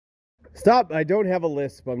Stop. I don't have a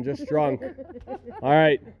lisp. I'm just drunk. All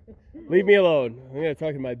right. Leave me alone. I'm going to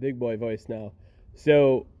talk in my big boy voice now.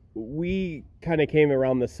 So we kind of came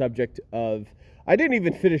around the subject of, I didn't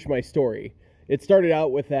even finish my story. It started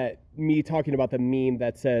out with me talking about the meme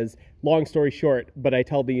that says, long story short, but I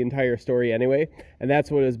tell the entire story anyway. And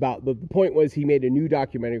that's what it was about. The point was he made a new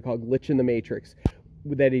documentary called Glitch in the Matrix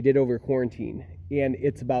that he did over quarantine. And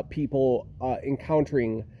it's about people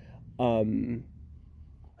encountering a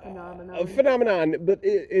phenomenon, but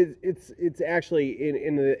it's actually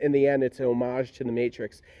in the end, it's an homage to the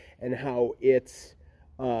Matrix and how it's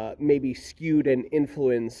maybe skewed and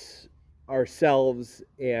influenced ourselves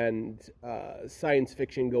and science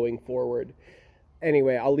fiction going forward.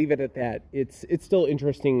 Anyway, I'll leave it at that. It's still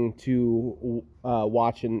interesting to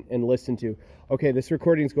watch and listen to. Okay, this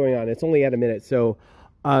recording's going on. It's only at a minute. So,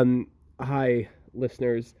 hi,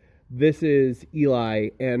 listeners. This is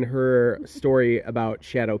Eli and her story about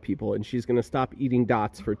shadow people, and she's going to stop eating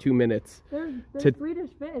dots for 2 minutes. There's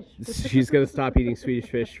Swedish fish. She's going to stop eating Swedish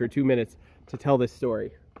fish for 2 minutes to tell this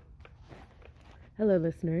story. Hello,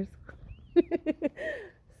 listeners.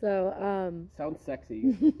 So, Sounds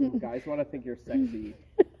sexy. Guys want to think you're sexy.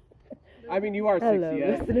 I mean, you are sexy.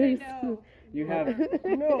 Hello, listeners. You have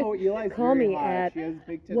no. Eli's Call very me hot. at She has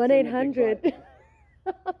big tits 1-800.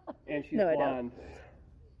 and she's No, I don't. blonde.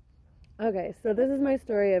 Okay, so this is my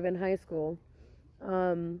story of in high school.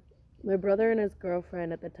 My brother and his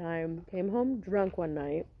girlfriend at the time came home drunk one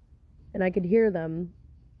night, and I could hear them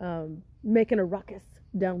making a ruckus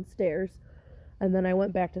downstairs. And then I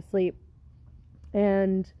went back to sleep.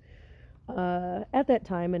 And at that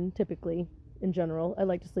time, and typically in general, I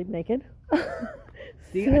like to sleep naked.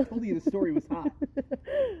 See, I told you the story was hot.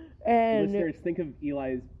 And listeners, think of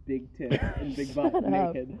Eli's big tits and big butt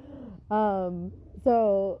naked.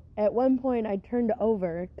 So at one point I turned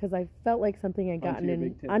over because I felt like something had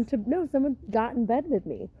gotten someone got in bed with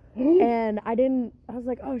me. And I was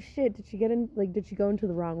like, oh shit, did she go into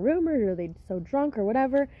the wrong room, or are they so drunk or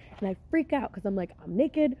whatever? And I freak out because I'm like, I'm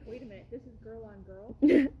naked. Wait a minute, this is girl on girl?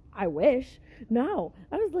 I wish. No,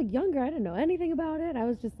 I was like younger. I didn't know anything about it. I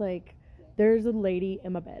was just like, there's a lady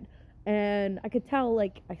in my bed. And I could tell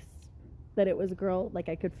that it was a girl. Like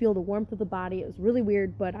I could feel the warmth of the body. It was really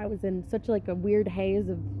weird, but I was in such like a weird haze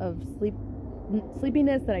of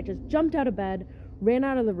sleepiness that I just jumped out of bed, ran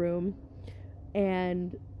out of the room,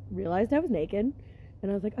 and realized I was naked.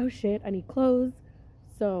 And I was like, oh shit, I need clothes.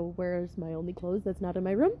 So where's my only clothes that's not in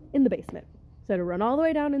my room? In the basement. So I had to run all the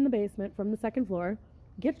way down in the basement from the second floor,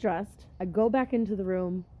 get dressed. I go back into the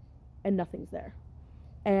room, and nothing's there.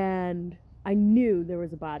 And I knew there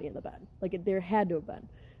was a body in the bed. Like there had to have been.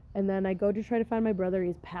 And then I go to try to find my brother.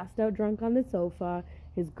 He's passed out drunk on the sofa.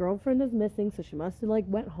 His girlfriend is missing, so she must have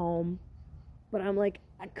went home. But I'm like,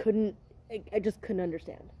 I just couldn't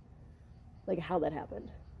understand how that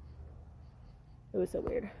happened. It was so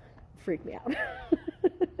weird. It freaked me out.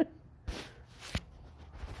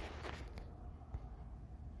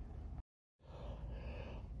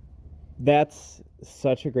 That's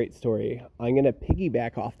such a great story. I'm going to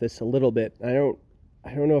piggyback off this a little bit. I don't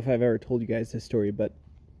know if I've ever told you guys this story, but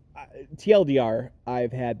TLDR,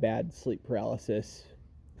 I've had bad sleep paralysis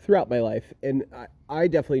throughout my life, and I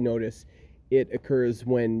definitely notice it occurs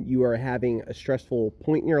when you are having a stressful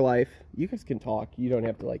point in your life. You guys can talk. You don't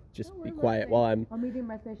have to just be quiet while I'm eating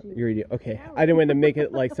my fishy. You're eating. Okay. I didn't want to make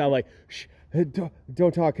it sound like shh.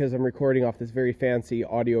 Don't talk, because I'm recording off this very fancy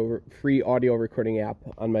free audio recording app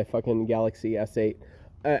on my fucking Galaxy S8.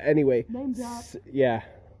 Anyway. Name drop. Yeah.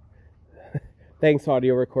 Thanks,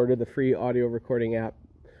 audio recorder, the free audio recording app.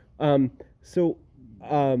 I've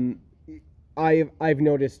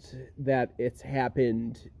noticed that it's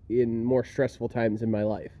happened in more stressful times in my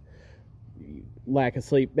life. Lack of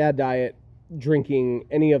sleep, bad diet, drinking,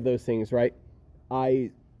 any of those things, right?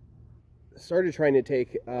 I started trying to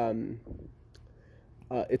take,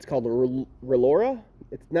 it's called Relora.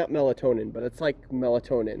 It's not melatonin, but it's like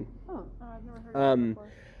melatonin. Oh, I've never heard of it before.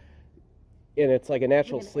 And it's like a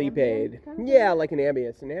natural sleep aid. Kind of Yeah, like an Ambien.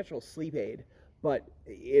 It's a natural sleep aid. But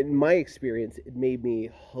in my experience, it made me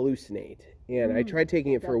hallucinate. And I tried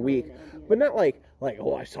taking it for a week, but not like,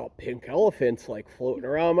 oh, I saw pink elephants floating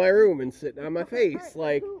around my room and sitting on my face.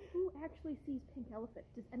 Right, who actually sees pink elephants?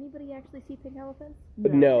 Does anybody actually see pink elephants?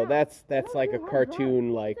 No, that's like a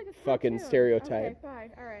cartoon, fucking stereotype. Okay,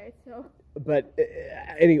 fine, all right. So. But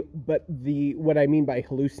what I mean by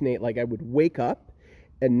hallucinate, I would wake up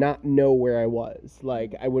and not know where I was.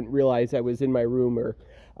 I wouldn't realize I was in my room, or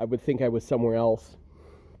I would think I was somewhere else.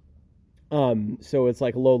 So it's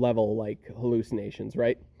low level, hallucinations,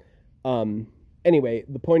 right? Anyway,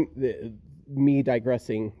 the point, me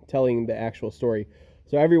digressing, telling the actual story.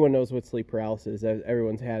 So everyone knows what sleep paralysis is.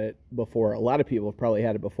 Everyone's had it before. A lot of people have probably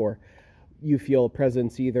had it before. You feel a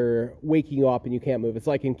presence either waking you up and you can't move. It's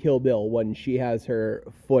like in Kill Bill when she has her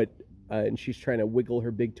foot and she's trying to wiggle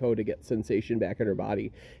her big toe to get sensation back in her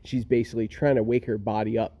body. She's basically trying to wake her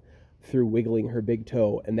body up through wiggling her big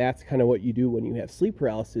toe. And that's kind of what you do when you have sleep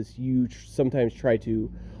paralysis. You sometimes try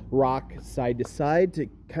to rock side to side to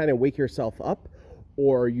kind of wake yourself up,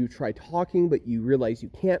 or you try talking but you realize you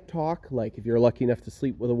can't talk. Like if you're lucky enough to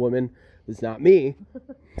sleep with a woman, it's not me.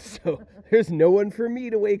 So there's no one for me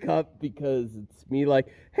to wake up because it's me like,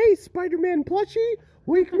 hey, Spider-Man plushie,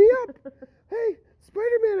 wake me up. Hey,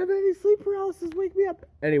 Spider-Man, I'm having sleep paralysis, wake me up.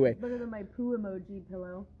 Anyway. Better than my poo emoji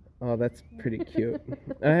pillow. Oh, that's pretty cute.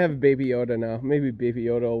 I have Baby Yoda now. Maybe Baby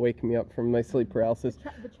Yoda will wake me up from my sleep paralysis.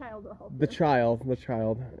 The child will help. The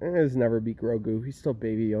child. It's never be Grogu. He's still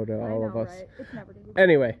Baby Yoda, all of us. Right? It's never gonna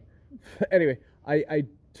be. Anyway, I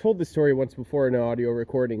told this story once before in an audio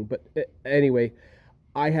recording, but anyway,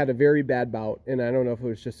 I had a very bad bout, and I don't know if it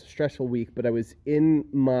was just a stressful week, but I was in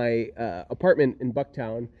my apartment in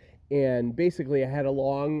Bucktown, and basically I had a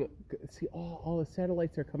long, see, all the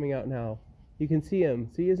satellites are coming out now. You can see them.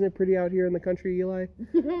 See, isn't it pretty out here in the country, Eli?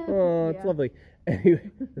 Oh, it's lovely.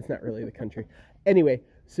 Anyway, it's not really the country. Anyway,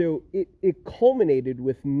 so it culminated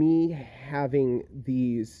with me having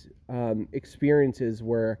these experiences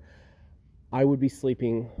where I would be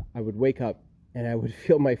sleeping, I would wake up, and I would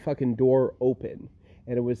feel my fucking door open.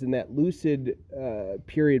 And it was in that lucid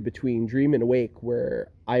period between dream and awake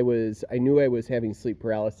where I knew I was having sleep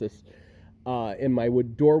paralysis, and my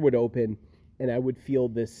door would open, and I would feel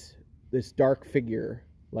this dark figure,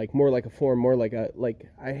 like more like a form, more like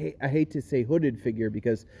I hate to say hooded figure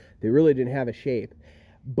because they really didn't have a shape,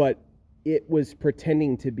 but it was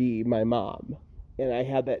pretending to be my mom. And I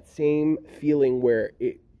had that same feeling where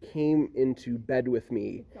it came into bed with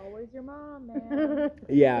me. It's always your mom, man.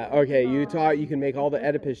 Yeah, okay, you can make all the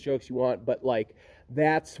Oedipus jokes you want, but like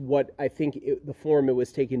that's what I think the form it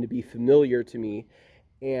was taken to be familiar to me,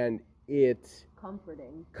 and it's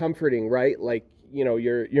comforting, right? Like, you know,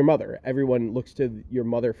 your mother. Everyone looks to your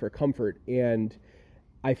mother for comfort, and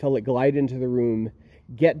I felt it glide into the room,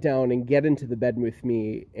 get down and get into the bed with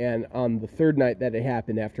me. And on the third night that it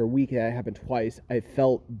happened, after a week that happened twice, I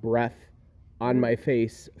felt breath on my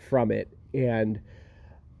face from it, and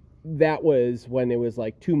that was when it was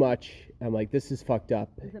like too much. I'm like, this is fucked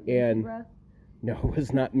up. Is it minty breath? No, it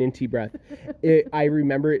was not minty breath. I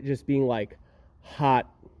remember it just being like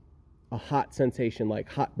a hot sensation,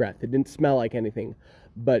 like hot breath. It didn't smell like anything,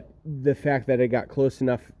 but the fact that it got close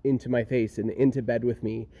enough into my face and into bed with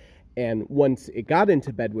me, and once it got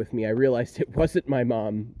into bed with me, I realized it wasn't my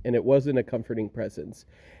mom and it wasn't a comforting presence.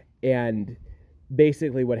 And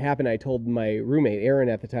basically what happened, I told my roommate, Erin,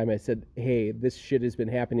 at the time, I said, hey, this shit has been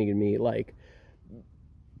happening to me, like,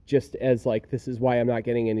 just as, like, this is why I'm not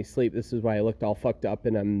getting any sleep. This is why I looked all fucked up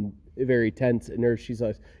and I'm very tense. And she's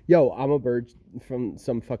like, yo, I'm a bird from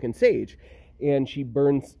some fucking sage. And she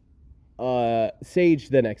burns sage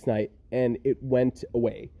the next night, and it went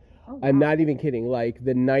away. Oh, wow. I'm not even kidding. Like,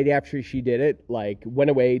 the night after she did it, like, went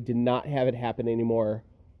away, did not have it happen anymore.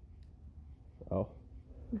 Oh.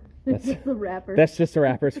 That's the rapper. That's just the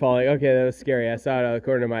rappers falling. Okay, that was scary. I saw it out of the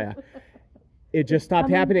corner of my eye. It just stopped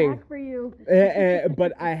happening. Back for you.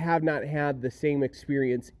 But I have not had the same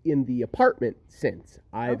experience in the apartment since.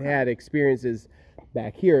 I've had experiences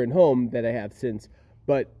back here and home that I have since,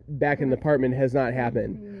 but back in the apartment has not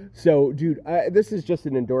happened. So, dude, this is just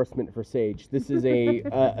an endorsement for Sage. This is a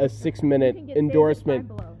 6-minute endorsement.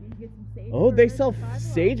 Oh, they sell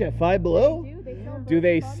Sage at Five Below? Do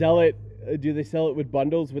they sell it? Do they sell it with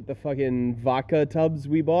bundles with the fucking vodka tubs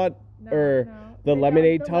we bought? Or the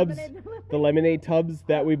lemonade tubs? The lemonade tubs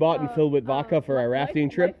that we bought and filled with vodka for our rafting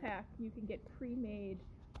trip? Life hack, you can get pre-made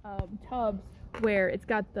tubs where it's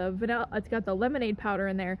got the vanilla, it's got the lemonade powder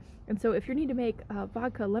in there. And so if you need to make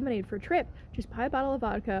vodka lemonade for a trip, just buy a bottle of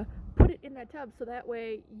vodka, put it in that tub, so that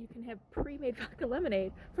way you can have pre-made vodka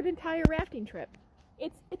lemonade for an entire rafting trip.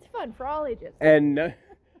 It's fun for all ages. And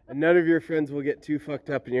none of your friends will get too fucked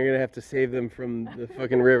up, and you're going to have to save them from the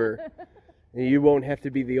fucking river. And you won't have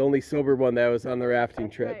to be the only sober one that was on the rafting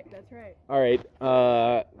trip. That's right. All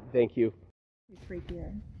right. Thank you. You freaky,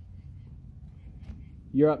 Erin.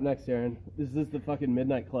 You're up next, Erin. This is the fucking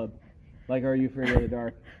Midnight Club. Like, are you afraid of the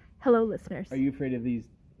dark? Hello, listeners. Are you afraid of these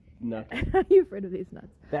nuts? Are you afraid of these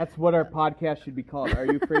nuts? That's what our podcast should be called. Are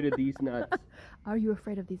you afraid of these nuts? Are you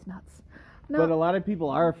afraid of these nuts? No. But a lot of people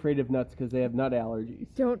are afraid of nuts because they have nut allergies.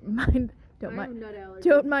 Don't mind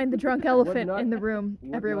the drunk elephant in the room,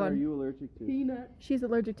 everyone. What nut are you allergic to? Peanut. She's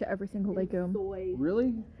allergic to every single legume. Soy.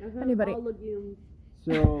 Really? Anybody? All legumes.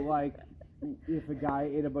 So, like, If a guy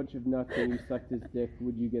ate a bunch of nuts and you sucked his dick,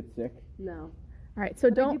 would you get sick? No. All right, so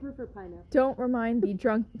But I do don't prefer pineapple. mind the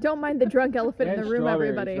drunk elephant in And the room, strawberries,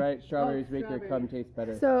 everybody. right? Strawberries make your strawberries. cum taste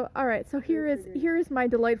better. So, all right, so here is my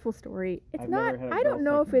delightful story. It's I've not. never had a I don't girl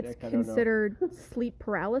know suck if your it's dick, I don't know. considered sleep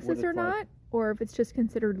paralysis What or it's like. not, or if it's just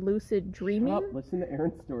considered lucid dreaming. Stop, listen to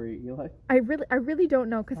Erin's story, Eli. I really don't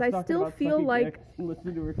know because Stop I talking still about feel sucking like dicks and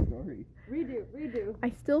listen to her story. Redo. I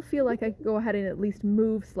still feel like I could go ahead and at least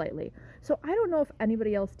move slightly. So I don't know if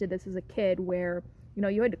anybody else did this as a kid where, you know,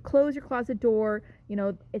 you had to close your closet door. You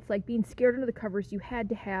know, it's like being scared under the covers. You had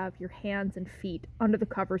to have your hands and feet under the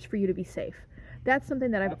covers for you to be safe. That's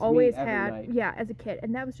something that I've That's me always every had, night. yeah, as a kid.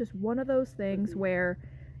 And that was just one of those things where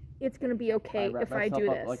it's going to be okay wrap if I myself do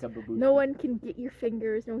up this. like a babushka. No one can get your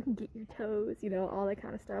fingers, no one can get your toes, you know, all that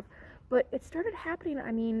kind of stuff. But it started happening,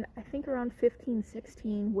 I mean, I think around 15,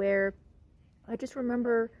 16, where I just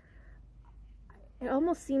remember it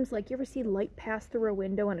almost seems like you ever see light pass through a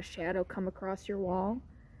window and a shadow come across your wall?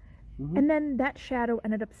 Mhm. And then that shadow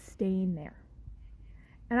ended up staying there.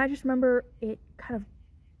 And I just remember it kind of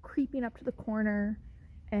creeping up to the corner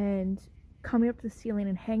and coming up to the ceiling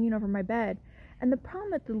and hanging over my bed. And the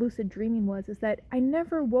problem with the lucid dreaming is that I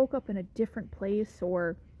never woke up in a different place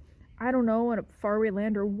or, I don't know, in a faraway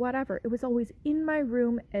land or whatever. It was always in my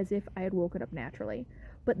room as if I had woken up naturally.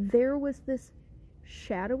 But there was this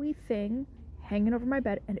shadowy thing hanging over my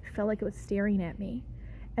bed and it felt like it was staring at me.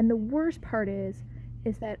 And the worst part is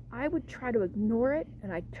that I would try to ignore it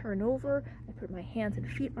and I'd turn over, I'd put my hands and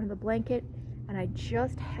feet under the blanket, and I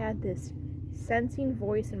just had this sensing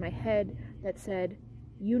voice in my head that said,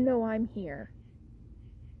 "You know I'm here.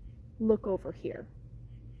 Look over here."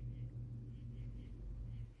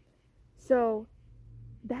 So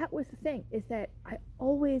that was the thing, is that I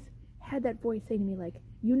always had that voice saying to me, like,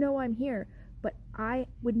 "You know I'm here," but I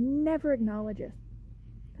would never acknowledge it.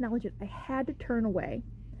 I had to turn away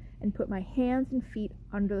and put my hands and feet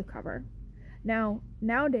under the cover. Now,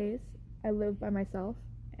 nowadays, I live by myself,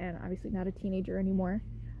 and obviously not a teenager anymore,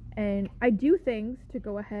 and I do things to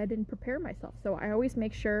go ahead and prepare myself. So I always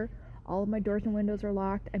make sure all of my doors and windows are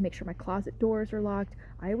locked. I make sure my closet doors are locked.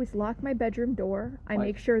 I always lock my bedroom door. I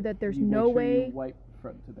make sure that there's You no make sure way. You wipe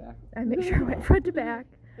front to back. I make sure I went front to back.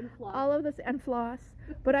 And floss. All of this, and floss.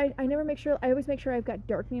 But I always make sure I've got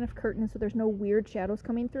darkening enough curtains so there's no weird shadows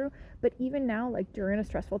coming through. But even now, like during a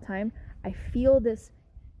stressful time, I feel this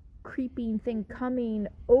creeping thing coming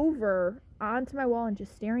over onto my wall and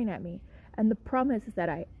just staring at me. And the problem is that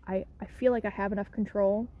I feel like I have enough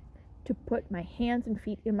control to put my hands and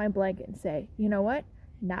feet in my blanket and say, "You know what?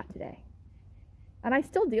 Not today." And I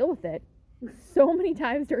still deal with it so many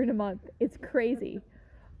times during a month. It's crazy.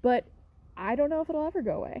 But I don't know if it'll ever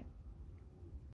go away.